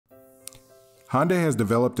Hyundai has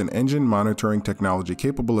developed an engine monitoring technology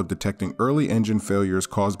capable of detecting early engine failures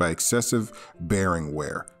caused by excessive bearing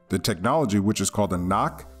wear. The technology, which is called a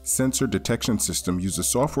knock sensor detection system, uses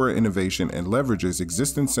software innovation and leverages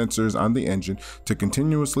existing sensors on the engine to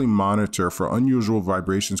continuously monitor for unusual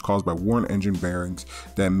vibrations caused by worn engine bearings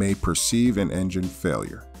that may perceive an engine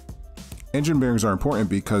failure. Engine bearings are important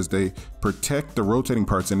because they protect the rotating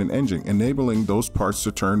parts in an engine, enabling those parts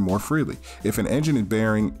to turn more freely. If an engine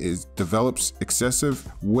bearing develops excessive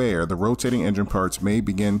wear, the rotating engine parts may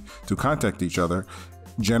begin to contact each other,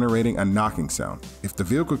 generating a knocking sound. If the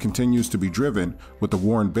vehicle continues to be driven with the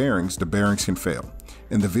worn bearings, the bearings can fail,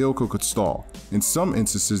 and the vehicle could stall. In some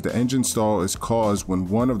instances, the engine stall is caused when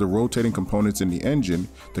one of the rotating components in the engine,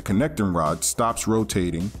 the connecting rod, stops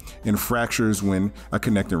rotating and fractures when a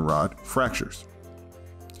connecting rod fractures.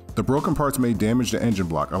 The broken parts may damage the engine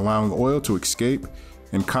block, allowing oil to escape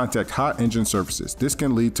and contact hot engine surfaces. This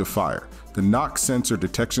can lead to fire. The knock sensor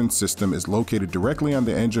detection system is located directly on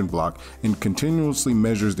the engine block and continuously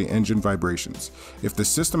measures the engine vibrations. If the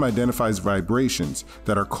system identifies vibrations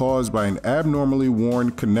that are caused by an abnormally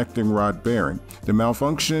worn connecting rod bearing, the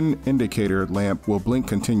malfunction indicator lamp will blink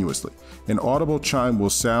continuously. An audible chime will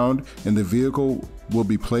sound and the vehicle will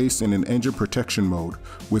be placed in an engine protection mode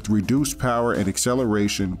with reduced power and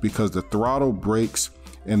acceleration because the throttle, brakes,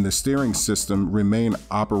 and the steering system remain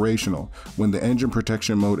operational when the engine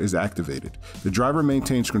protection mode is activated. The driver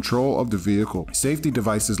maintains control of the vehicle. Safety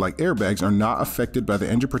devices like airbags are not affected by the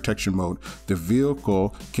engine protection mode. The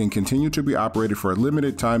vehicle can continue to be operated for a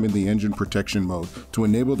limited time in the engine protection mode to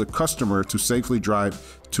enable the customer to safely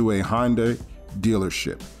drive to a Hyundai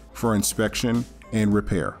dealership for inspection and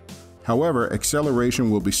repair. However, acceleration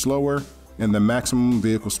will be slower and the maximum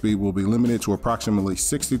vehicle speed will be limited to approximately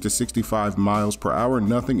 60 to 65 miles per hour.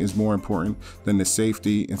 Nothing is more important than the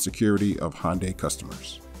safety and security of Hyundai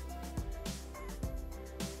customers.